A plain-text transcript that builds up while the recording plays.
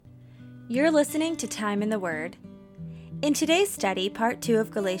You're listening to Time in the Word. In today's study, part 2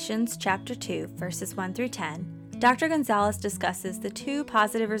 of Galatians chapter 2, verses 1 through 10, Dr. Gonzalez discusses the two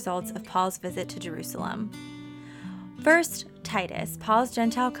positive results of Paul's visit to Jerusalem. First, Titus, Paul's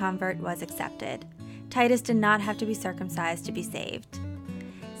Gentile convert, was accepted. Titus did not have to be circumcised to be saved.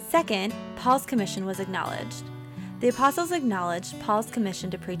 Second, Paul's commission was acknowledged. The apostles acknowledged Paul's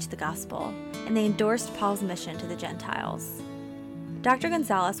commission to preach the gospel, and they endorsed Paul's mission to the Gentiles. Dr.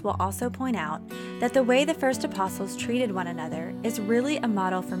 Gonzalez will also point out that the way the first apostles treated one another is really a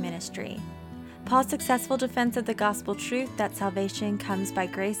model for ministry. Paul's successful defense of the gospel truth that salvation comes by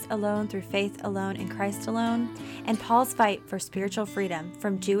grace alone, through faith alone, in Christ alone, and Paul's fight for spiritual freedom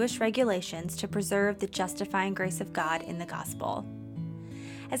from Jewish regulations to preserve the justifying grace of God in the gospel.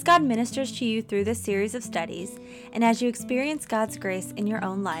 As God ministers to you through this series of studies, and as you experience God's grace in your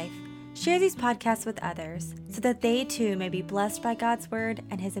own life, share these podcasts with others so that they too may be blessed by God's word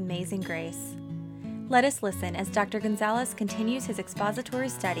and His amazing grace. Let us listen as Dr. Gonzalez continues his expository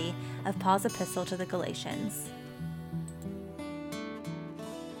study of Paul's epistle to the Galatians.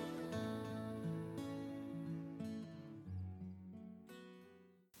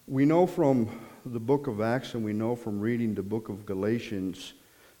 We know from the book of Acts and we know from reading the book of Galatians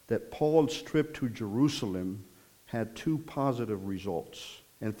that Paul's trip to Jerusalem had two positive results.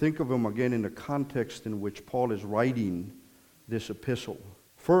 And think of them again in the context in which Paul is writing this epistle.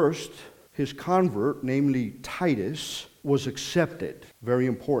 First, his convert, namely Titus, was accepted. Very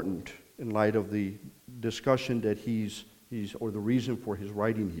important in light of the discussion that he's or the reason for his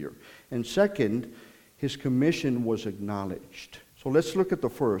writing here. And second, his commission was acknowledged. So let's look at the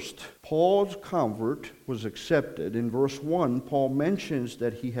first. Paul's convert was accepted. In verse 1, Paul mentions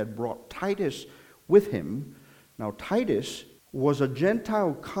that he had brought Titus with him. Now, Titus was a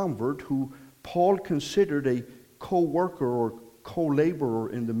Gentile convert who Paul considered a co-worker or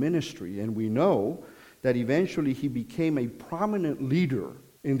co-laborer in the ministry. And we know that eventually he became a prominent leader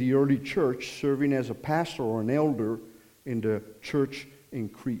in the early church, serving as a pastor or an elder in the church in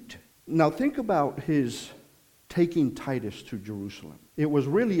Crete. Now think about his taking Titus to Jerusalem. It was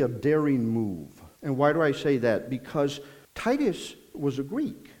really a daring move. And why do I say that? Because Titus was a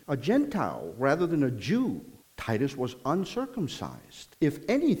Greek, a Gentile rather than a Jew. Titus was uncircumcised. If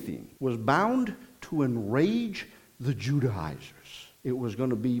anything, was bound to enrage the Judaizers. It was going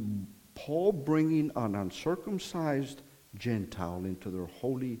to be Paul bringing an uncircumcised Gentile into their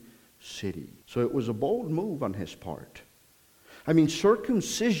holy city. So it was a bold move on his part. I mean,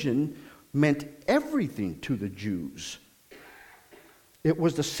 circumcision meant everything to the Jews. It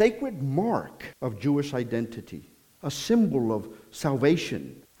was the sacred mark of Jewish identity, a symbol of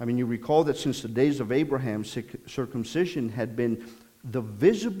salvation. I mean, you recall that since the days of Abraham, circumcision had been the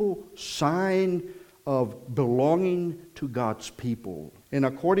visible sign of belonging to God's people. And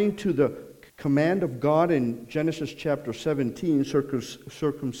according to the command of God in Genesis chapter 17,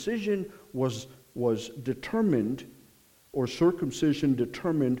 circumcision was determined, or circumcision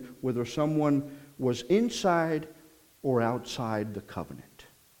determined whether someone was inside or outside the covenant.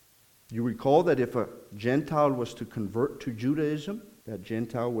 You recall that if a Gentile was to convert to Judaism, that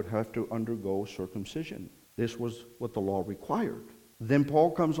Gentile would have to undergo circumcision. This was what the law required. Then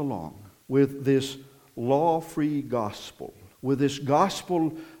Paul comes along with this law-free gospel, with this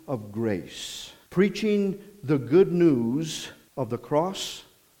gospel of grace, preaching the good news of the cross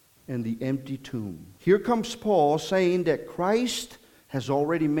and the empty tomb. Here comes Paul saying that Christ has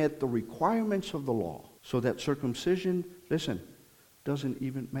already met the requirements of the law, so that circumcision, listen, doesn't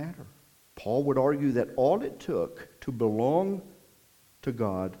even matter. Paul would argue that all it took to belong to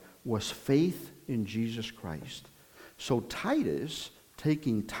God was faith in Jesus Christ. So Titus,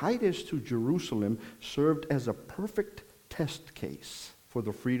 taking Titus to Jerusalem, served as a perfect test case for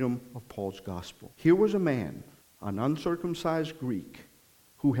the freedom of Paul's gospel. Here was a man, an uncircumcised Greek,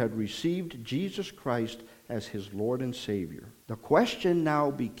 who had received Jesus Christ as his Lord and Savior. The question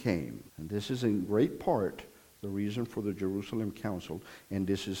now became, and this is in great part the reason for the Jerusalem Council, and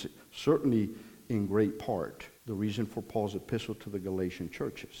this is certainly in great part the reason for Paul's epistle to the Galatian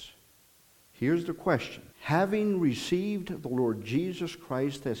churches. Here's the question. Having received the Lord Jesus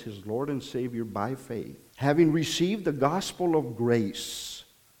Christ as his Lord and Savior by faith, having received the gospel of grace,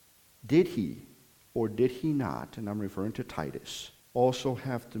 did he or did he not, and I'm referring to Titus, also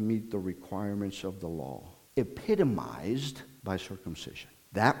have to meet the requirements of the law, epitomized by circumcision?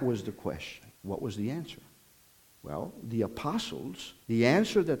 That was the question. What was the answer? Well, the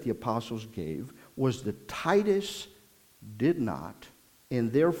answer that the apostles gave was that Titus did not,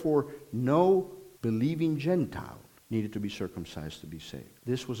 and therefore no believing Gentile needed to be circumcised to be saved.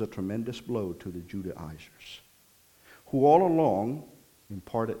 This was a tremendous blow to the Judaizers, who all along, in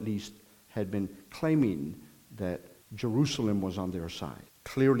part at least, had been claiming that Jerusalem was on their side.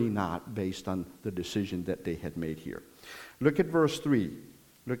 Clearly not based on the decision that they had made here. Look at verse 3.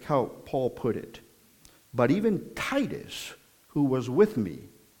 Look how Paul put it. But even Titus, who was with me,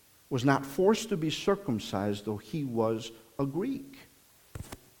 was not forced to be circumcised, though he was a Greek.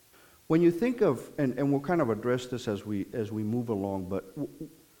 When you think of, and we'll kind of address this as we move along, but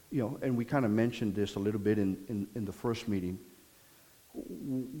and we kind of mentioned this a little bit in the first meeting.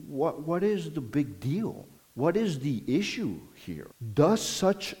 What is the big deal? What is the issue here? Does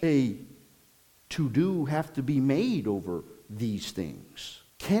such a to-do have to be made over these things?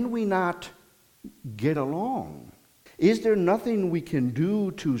 Can we not get along? Is there nothing we can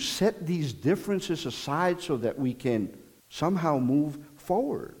do to set these differences aside so that we can somehow move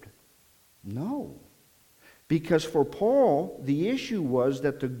forward? No. Because for Paul, the issue was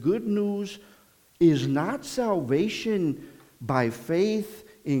that the good news is not salvation by faith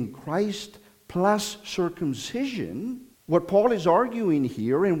in Christ plus circumcision. What Paul is arguing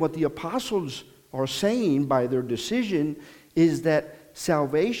here and what the apostles are saying by their decision is that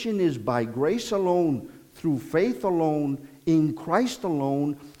salvation is by grace alone, through faith alone, in Christ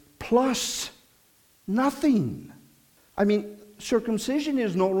alone, plus nothing. I mean, circumcision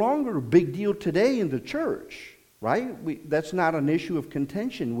is no longer a big deal today in the church, right? That's not an issue of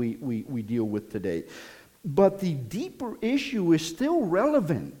contention we deal with today. But the deeper issue is still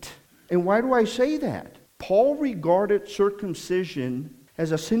relevant. And why do I say that? Paul regarded circumcision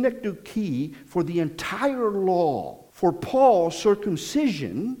as a synecdoche for the entire law. For Paul,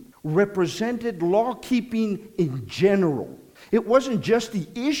 circumcision represented law-keeping in general. It wasn't just the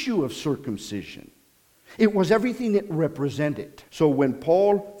issue of circumcision. It was everything it represented. So when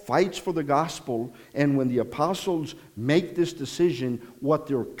Paul fights for the gospel and when the apostles make this decision, what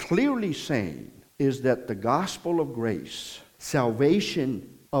they're clearly saying is that the gospel of grace,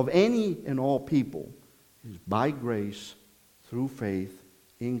 salvation of any and all people, is by grace through faith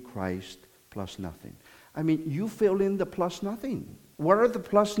in Christ plus nothing. I mean, you fill in the plus nothing. What are the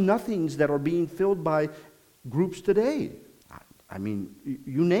plus nothings that are being filled by groups today? I mean,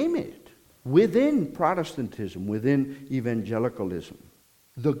 you name it. Within Protestantism, within evangelicalism,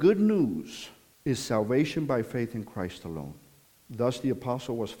 the good news is salvation by faith in Christ alone. Thus, the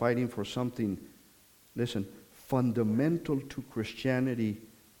apostle was fighting for something, listen, fundamental to Christianity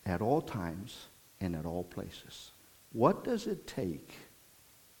at all times and at all places. What does it take,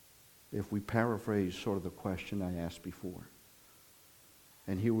 if we paraphrase sort of the question I asked before?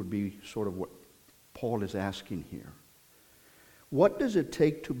 And here would be sort of what Paul is asking here. What does it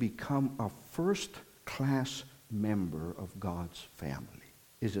take to become a first-class member of God's family?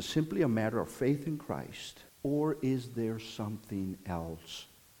 Is it simply a matter of faith in Christ, or is there something else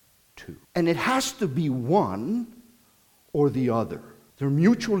too? And it has to be one or the other. They're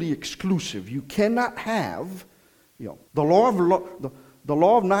mutually exclusive. You cannot have, the law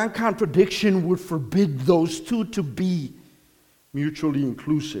of non-contradiction would forbid those two to be mutually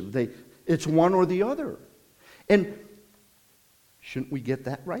inclusive. It's one or the other. And shouldn't we get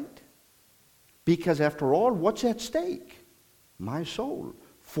that right? Because after all, what's at stake? My soul,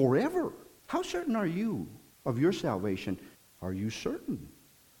 forever. How certain are you of your salvation? Are you certain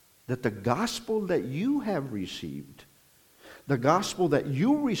that the gospel that you have received, the gospel that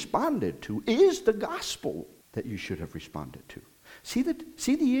you responded to, is the gospel that you should have responded to? See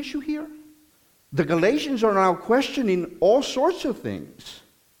the issue here? The Galatians are now questioning all sorts of things.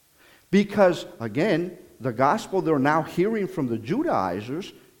 Because, again, the gospel they're now hearing from the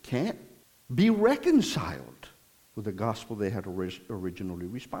Judaizers can't be reconciled with the gospel they had originally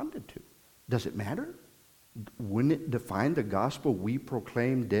responded to. Does it matter? Wouldn't it define the gospel we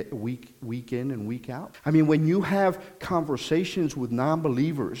proclaim week in and week out? I mean, when you have conversations with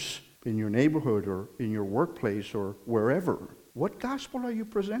non-believers in your neighborhood or in your workplace or wherever, what gospel are you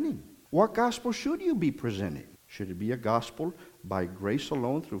presenting? What gospel should you be presenting? Should it be a gospel by grace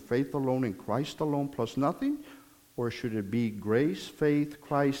alone, through faith alone, in Christ alone, plus nothing? Or should it be grace, faith,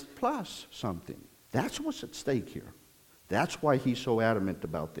 Christ, plus something? That's what's at stake here. That's why he's so adamant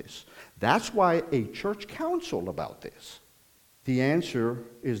about this. That's why a church council about this. The answer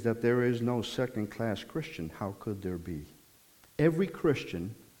is that there is no second-class Christian. How could there be? Every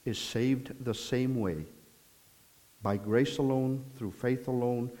Christian is saved the same way. By grace alone, through faith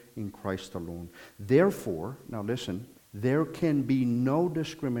alone, in Christ alone. Therefore, now listen, there can be no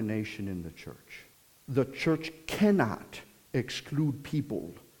discrimination in the church. The church cannot exclude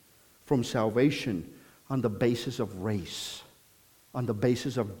people from salvation on the basis of race, on the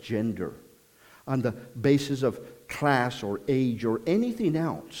basis of gender, on the basis of class or age or anything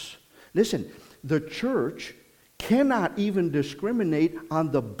else. Listen, the church cannot even discriminate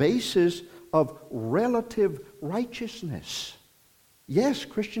on the basis of relative righteousness. Yes,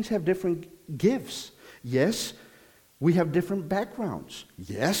 Christians have different gifts. Yes, we have different backgrounds.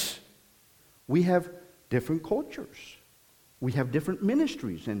 Yes, we have different cultures. We have different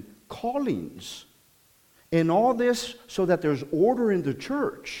ministries and callings. And all this so that there's order in the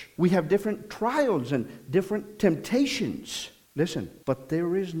church. We have different trials and different temptations. Listen, but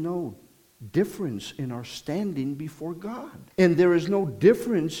there is no difference in our standing before God. And there is no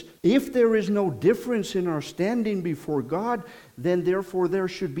difference. If there is no difference in our standing before God, then therefore there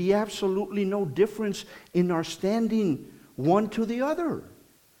should be absolutely no difference in our standing one to the other.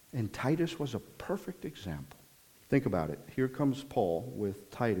 And Titus was a perfect example. Think about it. Here comes Paul with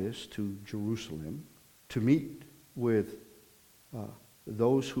Titus to Jerusalem to meet with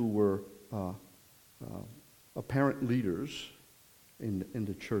those who were apparent leaders in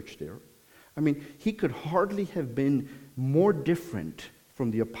the church there. I mean, he could hardly have been more different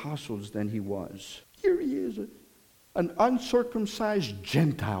from the apostles than he was. Here he is, an uncircumcised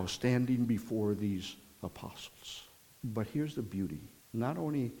Gentile standing before these apostles. But here's the beauty. Not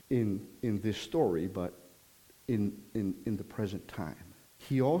only in this story, but in the present time.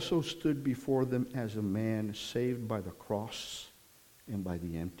 He also stood before them as a man saved by the cross and by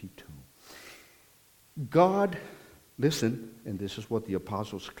the empty tomb. God, listen, and this is what the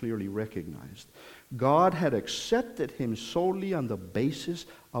apostles clearly recognized. God had accepted him solely on the basis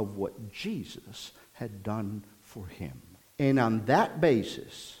of what Jesus had done for him. And on that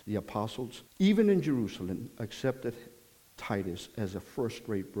basis, the apostles, even in Jerusalem, accepted Titus as a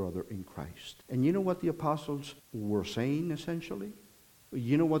first-rate brother in Christ. And you know what the apostles were saying, essentially?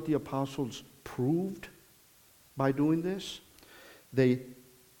 You know what the apostles proved by doing this? They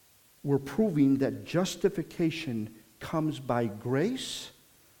were proving that justification comes by grace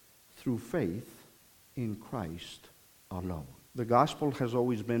through faith in Christ alone. The gospel has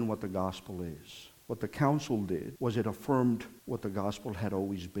always been what the gospel is. What the council did was it affirmed what the gospel had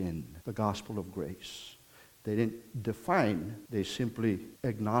always been, the gospel of grace. They didn't define, they simply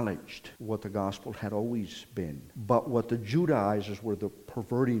acknowledged what the gospel had always been. But what the Judaizers were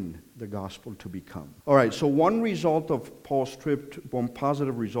perverting the gospel to become. All right, so one positive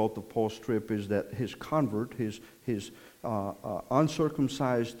result of Paul's trip is that his convert, his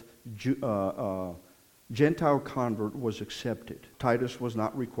uncircumcised Gentile convert was accepted. Titus was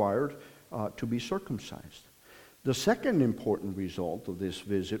not required to be circumcised. The second important result of this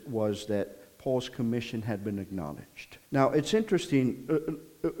visit was that Paul's commission had been acknowledged. Now, it's interesting.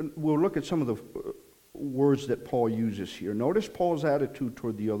 We'll look at some of the words that Paul uses here. Notice Paul's attitude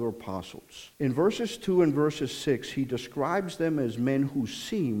toward the other apostles. In verses 2 and verses 6, he describes them as men who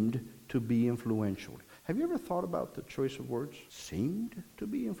seemed to be influential. Have you ever thought about the choice of words? Seemed to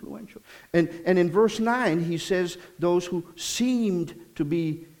be influential. And in verse 9, he says those who seemed to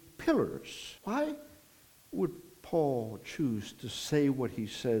be pillars. Why would Paul choose to say what he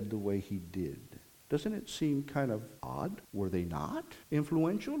said the way he did? Doesn't it seem kind of odd? Were they not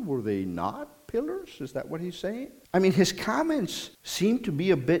influential? Were they not pillars? Is that what he's saying? I mean, his comments seem to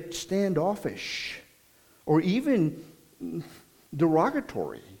be a bit standoffish or even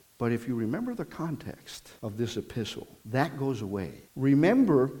derogatory. But if you remember the context of this epistle, that goes away.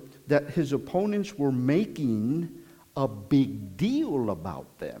 Remember that his opponents were making a big deal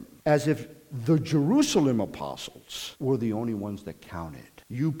about them, as if the Jerusalem apostles were the only ones that counted.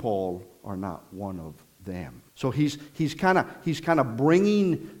 You, Paul, are not one of them. So he's kind of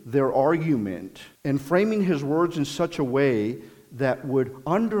bringing their argument and framing his words in such a way that would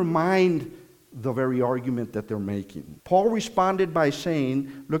undermine the very argument that they're making. Paul responded by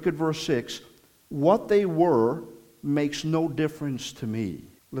saying, look at verse 6, what they were makes no difference to me.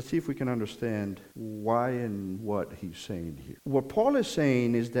 Let's see if we can understand why and what he's saying here. What Paul is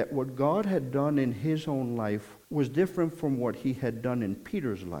saying is that what God had done in his own life was different from what he had done in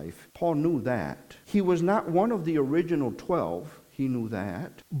Peter's life. Paul knew that. He was not one of the original 12. He knew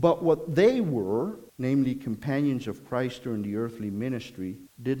that. But what they were, namely companions of Christ during the earthly ministry,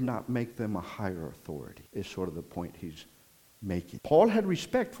 did not make them a higher authority, is sort of the point he's making. Paul had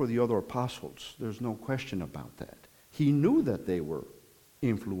respect for the other apostles. There's no question about that. He knew that they were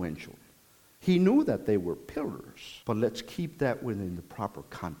influential. He knew that they were pillars. But let's keep that within the proper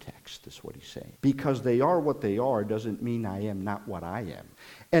context, is what he's saying. Because they are what they are doesn't mean I am not what I am.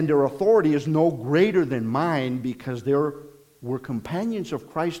 And their authority is no greater than mine because they're were companions of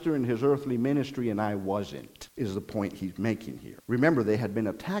Christ during his earthly ministry and I wasn't, is the point he's making here. Remember, they had been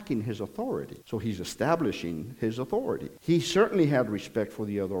attacking his authority, so he's establishing his authority. He certainly had respect for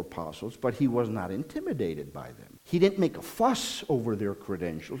the other apostles, but he was not intimidated by them. He didn't make a fuss over their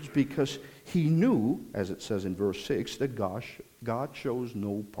credentials because he knew, as it says in verse 6, that God shows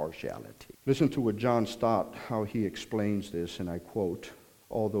no partiality. Listen to what John Stott, how he explains this, and I quote,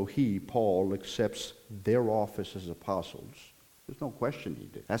 although he, Paul, accepts their office as apostles, there's no question he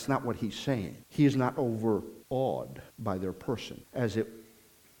did. That's not what he's saying. He is not overawed by their person as it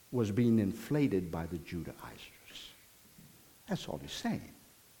was being inflated by the Judaizers. That's all he's saying.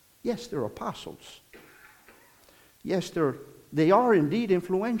 Yes, they're apostles. Yes, they are indeed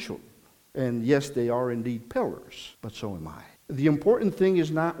influential. And yes, they are indeed pillars. But so am I. The important thing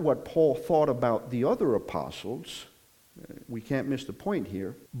is not what Paul thought about the other apostles. We can't miss the point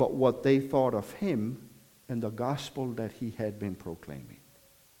here. But what they thought of him and the gospel that he had been proclaiming.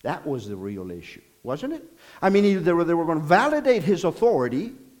 That was the real issue, wasn't it? I mean, they were going to validate his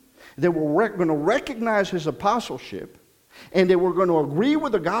authority. They were going to recognize his apostleship. And they were going to agree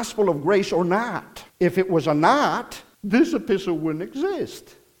with the gospel of grace or not. If it was a not, this epistle wouldn't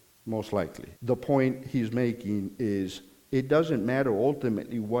exist, most likely. The point he's making is it doesn't matter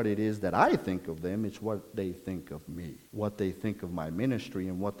ultimately what it is that I think of them. It's what they think of me, what they think of my ministry,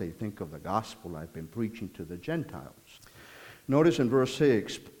 and what they think of the gospel I've been preaching to the Gentiles. Notice in verse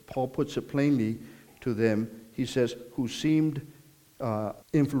 6, Paul puts it plainly to them. He says, who seemed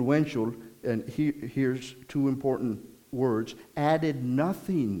influential, and here's two important words, added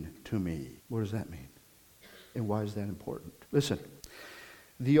nothing to me. What does that mean? And why is that important? Listen,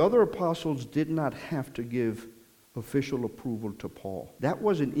 the other apostles did not have to give official approval to Paul. That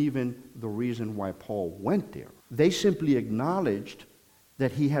wasn't even the reason why Paul went there. They simply acknowledged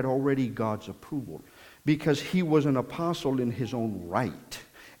that he had already God's approval because he was an apostle in his own right.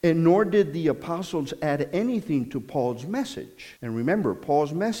 And nor did the apostles add anything to Paul's message. And remember,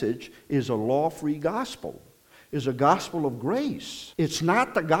 Paul's message is a law-free gospel, is a gospel of grace. It's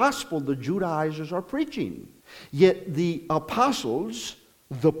not the gospel the Judaizers are preaching. Yet the apostles,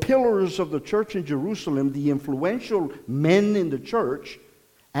 the pillars of the church in Jerusalem, the influential men in the church,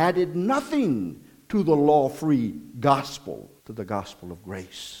 added nothing to the law-free gospel, to the gospel of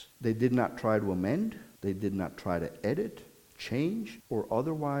grace. They did not try to amend. They did not try to edit, change, or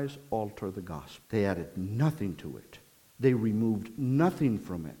otherwise alter the gospel. They added nothing to it. They removed nothing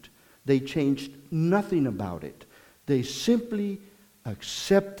from it. They changed nothing about it. They simply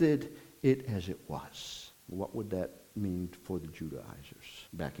accepted it as it was. What would that mean for the Judaizers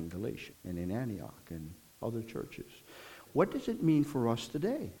back in Galatia and in Antioch and other churches? What does it mean for us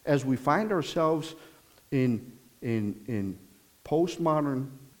today? As we find ourselves in postmodern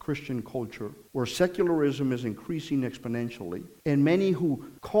Christian culture where secularism is increasing exponentially, and many who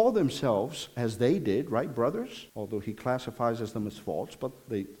call themselves, as they did, right, brothers, although he classifies them as false, but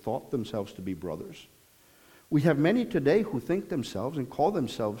they thought themselves to be brothers. We have many today who think themselves and call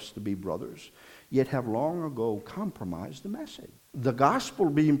themselves to be brothers, yet have long ago compromised the message. The gospel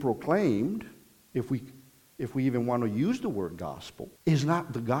being proclaimed, if we even want to use the word gospel, is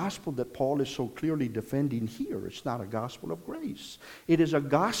not the gospel that Paul is so clearly defending here. It's not a gospel of grace. It is a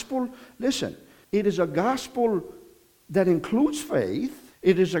gospel, listen, it is a gospel that includes faith.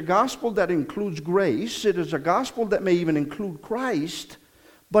 It is a gospel that includes grace. It is a gospel that may even include Christ,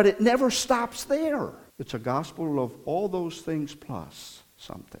 but it never stops there. It's a gospel of all those things plus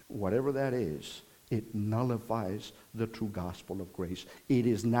something. Whatever that is, it nullifies the true gospel of grace. It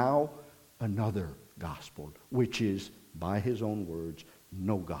is now another gospel, which is, by his own words,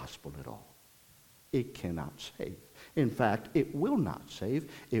 no gospel at all. It cannot save. In fact, it will not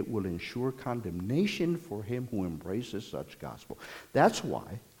save. It will ensure condemnation for him who embraces such gospel. That's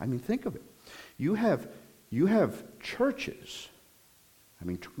why, I mean, think of it. You have churches. I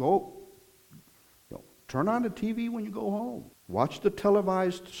mean, turn on the TV when you go home. Watch the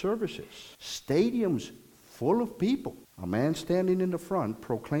televised services. Stadiums full of people. A man standing in the front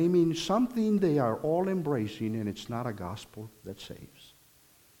proclaiming something they are all embracing, and it's not a gospel that saves.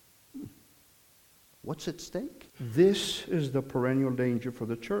 What's at stake? This is the perennial danger for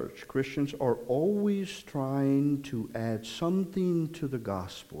the church. Christians are always trying to add something to the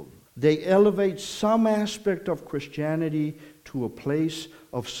gospel. They elevate some aspect of Christianity to a place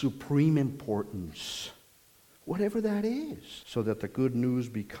of supreme importance, whatever that is, so that the good news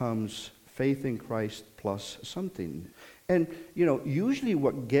becomes faith in Christ plus something. And, usually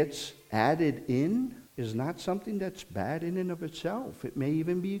what gets added in is not something that's bad in and of itself. It may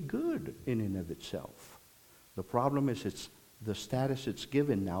even be good in and of itself. The problem is it's the status it's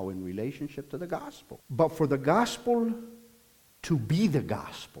given now in relationship to the gospel. But for the gospel to be the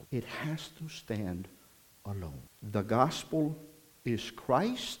gospel, it has to stand alone. The gospel is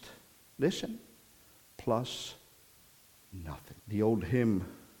Christ, listen, plus nothing. The old hymn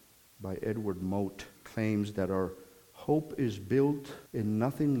by Edward Mote claims that our hope is built in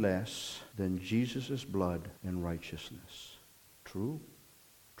nothing less than Jesus' blood and righteousness. True?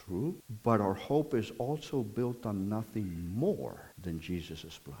 True. But our hope is also built on nothing more than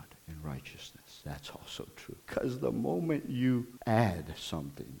Jesus' blood and righteousness. That's also true. Because the moment you add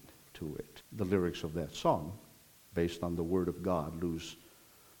something to it, the lyrics of that song, based on the Word of God, lose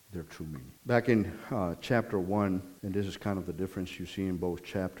their true meaning. Back in chapter 1, and this is kind of the difference you see in both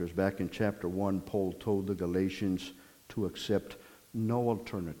chapters. Back in chapter 1, Paul told the Galatians to accept no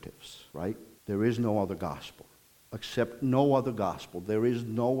alternatives, right? There is no other gospel. Accept no other gospel. There is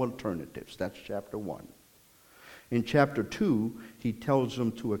no alternatives. That's chapter 1. In chapter 2, he tells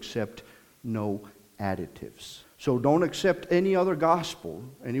them to accept no additives. So don't accept any other gospel,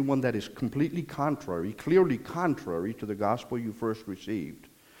 anyone that is completely contrary, clearly contrary to the gospel you first received.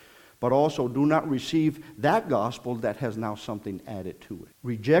 But also do not receive that gospel that has now something added to it.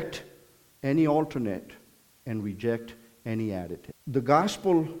 Reject any alternate and reject any additive. The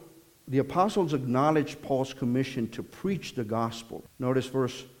gospel, the apostles acknowledged Paul's commission to preach the gospel. Notice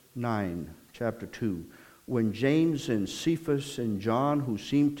verse 9, chapter 2. When James and Cephas and John, who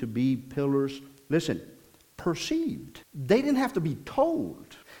seemed to be pillars, listen, perceived. They didn't have to be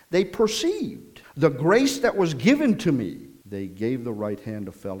told. They perceived the grace that was given to me. They gave the right hand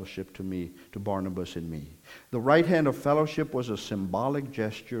of fellowship to me, to Barnabas and me. The right hand of fellowship was a symbolic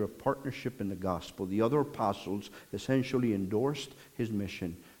gesture of partnership in the gospel. The other apostles essentially endorsed his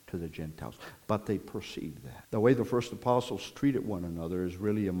mission to the Gentiles, but they perceived that. The way the first apostles treated one another is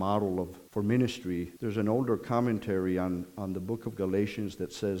really a model for ministry. There's an older commentary on the book of Galatians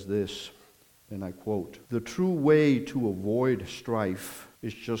that says this, and I quote, "The true way to avoid strife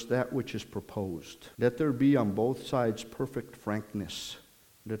is just that which is proposed. Let there be on both sides perfect frankness.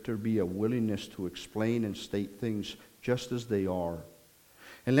 Let there be a willingness to explain and state things just as they are.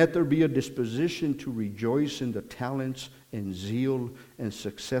 And let there be a disposition to rejoice in the talents and zeal and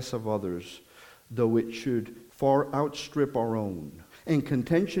success of others, though it should far outstrip our own. And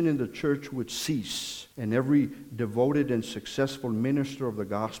contention in the church would cease, and every devoted and successful minister of the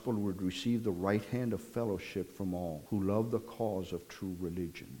gospel would receive the right hand of fellowship from all who love the cause of true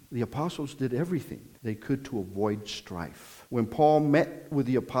religion." The apostles did everything they could to avoid strife. When Paul met with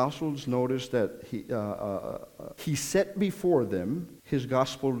the apostles, notice that he set before them his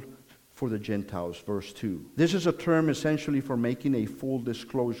gospel for the Gentiles, verse 2. This is a term essentially for making a full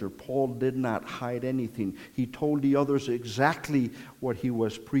disclosure. Paul did not hide anything. He told the others exactly what he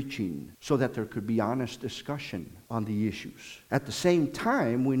was preaching so that there could be honest discussion on the issues. At the same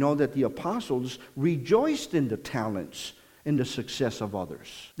time, we know that the apostles rejoiced in the talents and the success of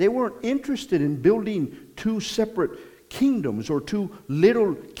others. They weren't interested in building two separate kingdoms or two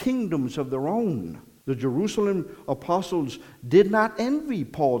little kingdoms of their own. The Jerusalem apostles did not envy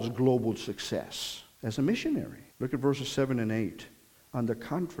Paul's global success as a missionary. Look at verses 7 and 8. On the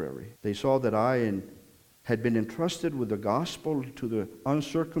contrary, they saw that I had been entrusted with the gospel to the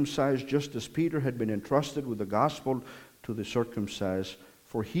uncircumcised, just as Peter had been entrusted with the gospel to the circumcised.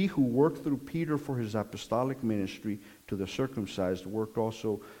 For he who worked through Peter for his apostolic ministry to the circumcised worked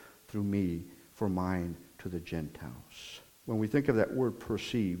also through me for mine to the Gentiles. When we think of that word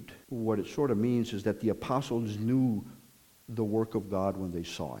perceived, what it sort of means is that the apostles knew the work of God when they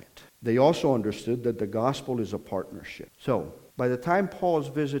saw it. They also understood that the gospel is a partnership. So, by the time Paul's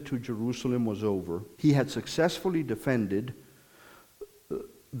visit to Jerusalem was over, he had successfully defended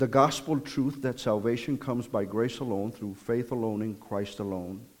the gospel truth that salvation comes by grace alone, through faith alone, in Christ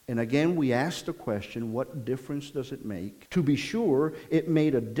alone. And again, we ask the question, what difference does it make? To be sure, it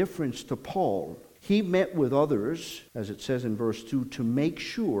made a difference to Paul. He met with others, as it says in verse 2, to make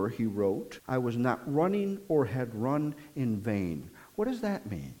sure, he wrote, I was not running or had run in vain. What does that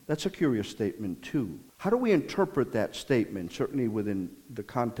mean? That's a curious statement too. How do we interpret that statement, certainly within the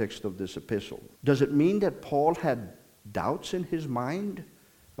context of this epistle? Does it mean that Paul had doubts in his mind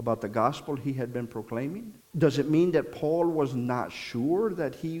about the gospel he had been proclaiming? Does it mean that Paul was not sure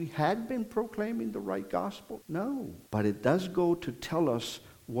that he had been proclaiming the right gospel? No. But it does go to tell us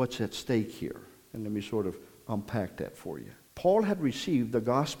what's at stake here. And let me sort of unpack that for you. Paul had received the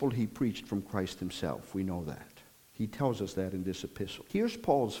gospel he preached from Christ himself. We know that. He tells us that in this epistle. Here's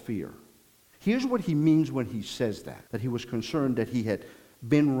Paul's fear. Here's what he means when he says that he was concerned that he had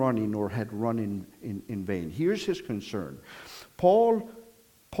been running or had run in vain. Here's his concern. Paul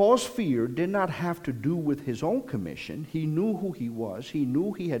Paul's fear did not have to do with his own commission. He knew who he was. He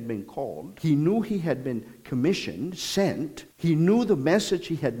knew he had been called. He knew he had been commissioned, sent. He knew the message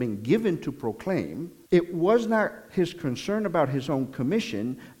he had been given to proclaim. It was not his concern about his own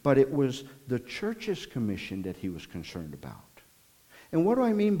commission, but it was the church's commission that he was concerned about. And what do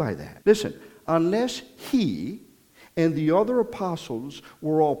I mean by that? Listen, unless he and the other apostles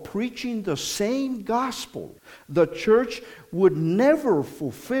were all preaching the same gospel, the church would never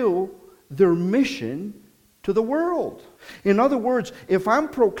fulfill their mission to the world. In other words, if I'm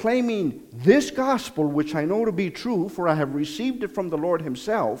proclaiming this gospel, which I know to be true, for I have received it from the Lord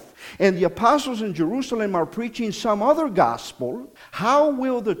himself, and the apostles in Jerusalem are preaching some other gospel, how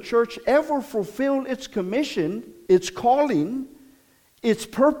will the church ever fulfill its commission, its calling, its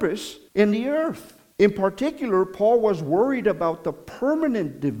purpose in the earth? In particular, Paul was worried about the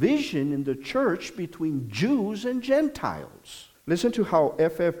permanent division in the church between Jews and Gentiles. Listen to how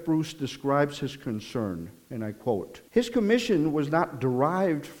F.F. Bruce describes his concern, and I quote, "His commission was not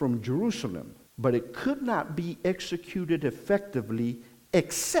derived from Jerusalem, but it could not be executed effectively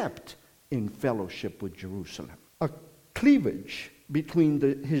except in fellowship with Jerusalem." A cleavage between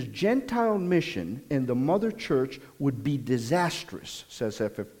his Gentile mission and the mother church would be disastrous, says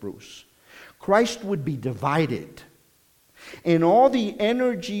F.F. Bruce. Christ would be divided, and all the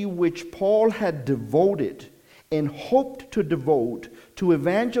energy which Paul had devoted and hoped to devote to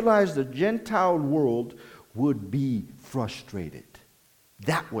evangelize the Gentile world would be frustrated.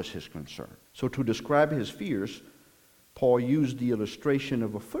 That was his concern. So to describe his fears, Paul used the illustration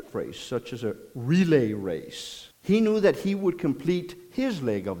of a foot race, such as a relay race. He knew that he would complete his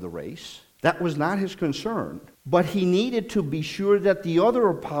leg of the race. That was not his concern. But he needed to be sure that the other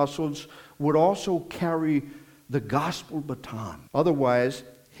apostles would also carry the gospel baton. Otherwise,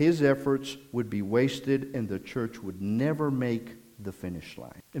 his efforts would be wasted and the church would never make the finish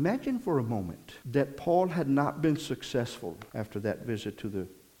line. Imagine for a moment that Paul had not been successful after that visit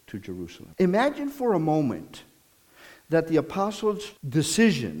to Jerusalem. Imagine for a moment that the apostles'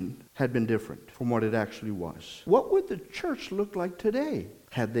 decision had been different from what it actually was. What would the church look like today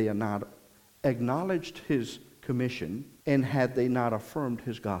had they not acknowledged his commission and had they not affirmed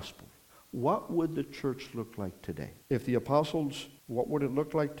his gospel? What would the church look like today? What would it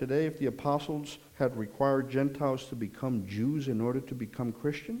look like today if the apostles had required Gentiles to become Jews in order to become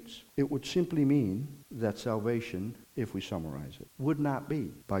Christians? It would simply mean that salvation, if we summarize it, would not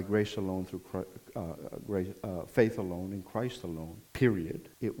be by grace alone, through faith alone, in Christ alone, period.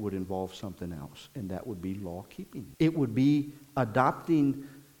 It would involve something else, and that would be law-keeping. It would be adopting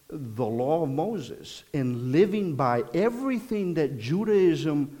the law of Moses and living by everything that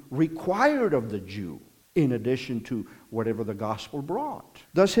Judaism required of the Jew, in addition to whatever the gospel brought.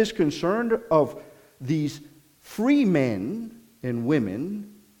 Thus, his concern of these free men and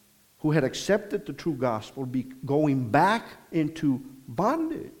women who had accepted the true gospel be going back into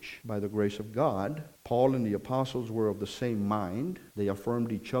bondage by the grace of God. Paul and the apostles were of the same mind. They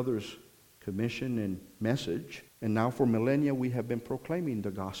affirmed each other's commission and message. And now for millennia we have been proclaiming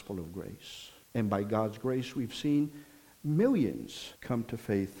the gospel of grace. And by God's grace we've seen millions come to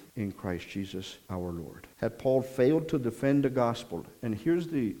faith in Christ Jesus our Lord. Had Paul failed to defend the gospel, and here's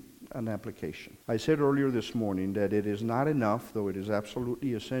an application. I said earlier this morning that it is not enough, though it is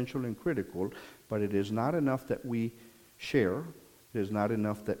absolutely essential and critical, but it is not enough that we share. It is not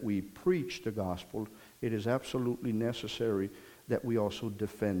enough that we preach the gospel. It is absolutely necessary that we also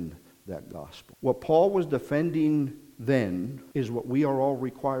defend that gospel. What Paul was defending then is what we are all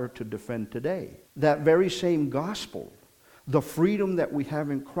required to defend today. That very same gospel, the freedom that we have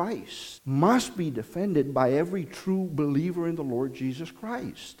in Christ, must be defended by every true believer in the Lord Jesus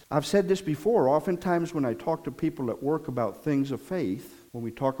Christ. I've said this before. Oftentimes when I talk to people at work about things of faith, when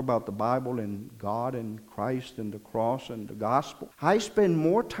we talk about the Bible and God and Christ and the cross and the gospel, I spend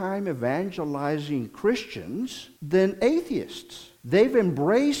more time evangelizing Christians than atheists. They've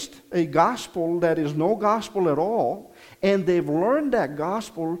embraced a gospel that is no gospel at all, and they've learned that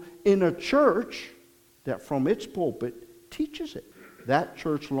gospel in a church that from its pulpit teaches it. That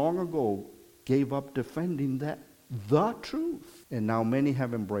church long ago gave up defending the truth, and now many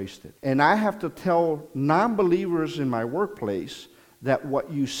have embraced it. And I have to tell non-believers in my workplace that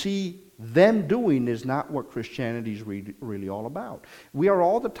what you see them doing is not what Christianity is really all about. We are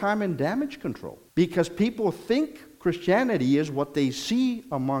all the time in damage control because people think Christianity is what they see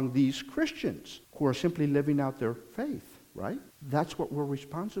among these Christians who are simply living out their faith, right? That's what we're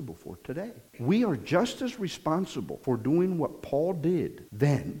responsible for today. We are just as responsible for doing what Paul did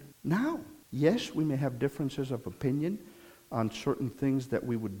then, now. Yes, we may have differences of opinion on certain things that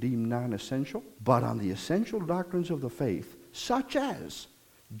we would deem non-essential, but on the essential doctrines of the faith, such as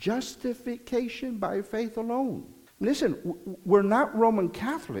Justification by faith alone. Listen, we're not Roman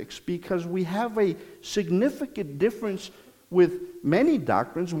Catholics because we have a significant difference with many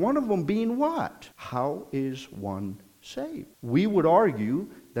doctrines, one of them being what? How is one saved? We would argue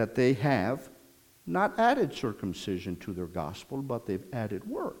that they have not added circumcision to their gospel, but they've added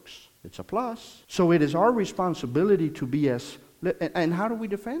works. It's a plus. So it is our responsibility to be as... And how do we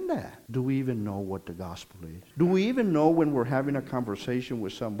defend that? Do we even know what the gospel is? Do we even know when we're having a conversation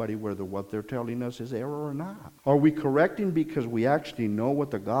with somebody whether what they're telling us is error or not? Are we correcting because we actually know what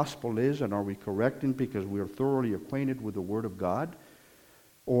the gospel is, and are we correcting because we are thoroughly acquainted with the Word of God?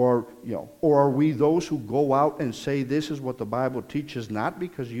 Or are we those who go out and say this is what the Bible teaches, not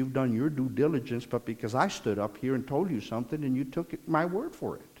because you've done your due diligence, but because I stood up here and told you something and you took my word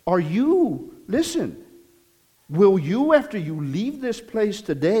for it? Are you, listen, will you, after you leave this place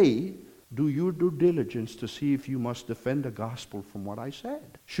today, do your due diligence to see if you must defend the gospel from what I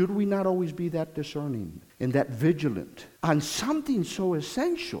said? Should we not always be that discerning and that vigilant on something so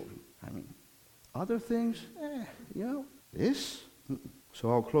essential? I mean, other things, this... So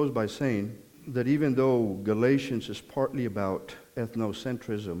I'll close by saying that even though Galatians is partly about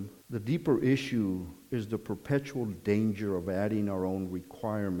ethnocentrism, the deeper issue is the perpetual danger of adding our own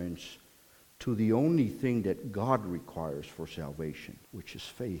requirements to the only thing that God requires for salvation, which is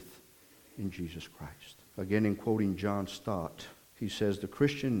faith in Jesus Christ. Again, in quoting John Stott, he says, the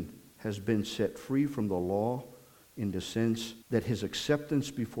Christian has been set free from the law in the sense that his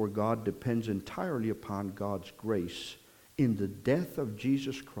acceptance before God depends entirely upon God's grace in the death of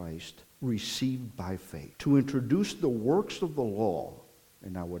Jesus Christ received by faith. To introduce the works of the law,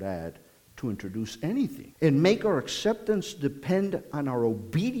 and I would add, to introduce anything, and make our acceptance depend on our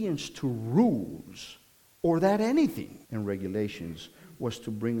obedience to rules, or that anything and regulations, was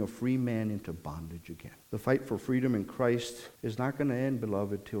to bring a free man into bondage again. The fight for freedom in Christ is not going to end,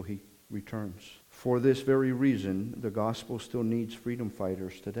 beloved, till he returns. For this very reason, the gospel still needs freedom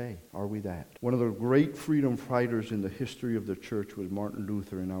fighters today. Are we that? One of the great freedom fighters in the history of the church was Martin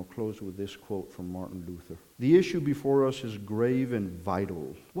Luther, and I'll close with this quote from Martin Luther. The issue before us is grave and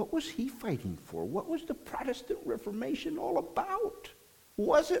vital. What was he fighting for? What was the Protestant Reformation all about?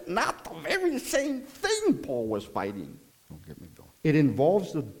 Was it not the very same thing Paul was fighting? Don't get me going. It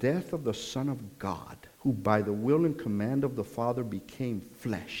involves the death of the Son of God, who by the will and command of the Father became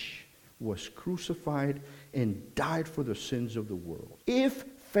flesh, was crucified, and died for the sins of the world. If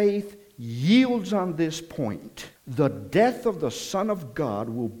faith yields on this point, the death of the Son of God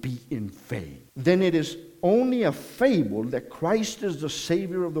will be in vain. Then it is only a fable that Christ is the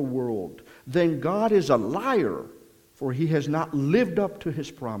Savior of the world. Then God is a liar, for he has not lived up to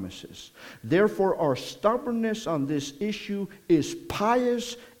his promises. Therefore, our stubbornness on this issue is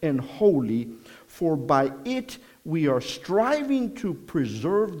pious and holy, for by it we are striving to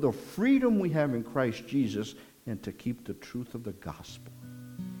preserve the freedom we have in Christ Jesus and to keep the truth of the gospel.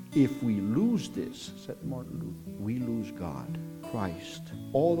 If we lose this, said Martin Luther, we lose God, Christ,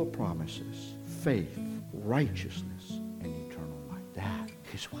 all the promises, faith, righteousness, and eternal life. That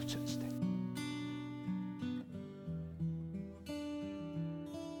is what's at stake.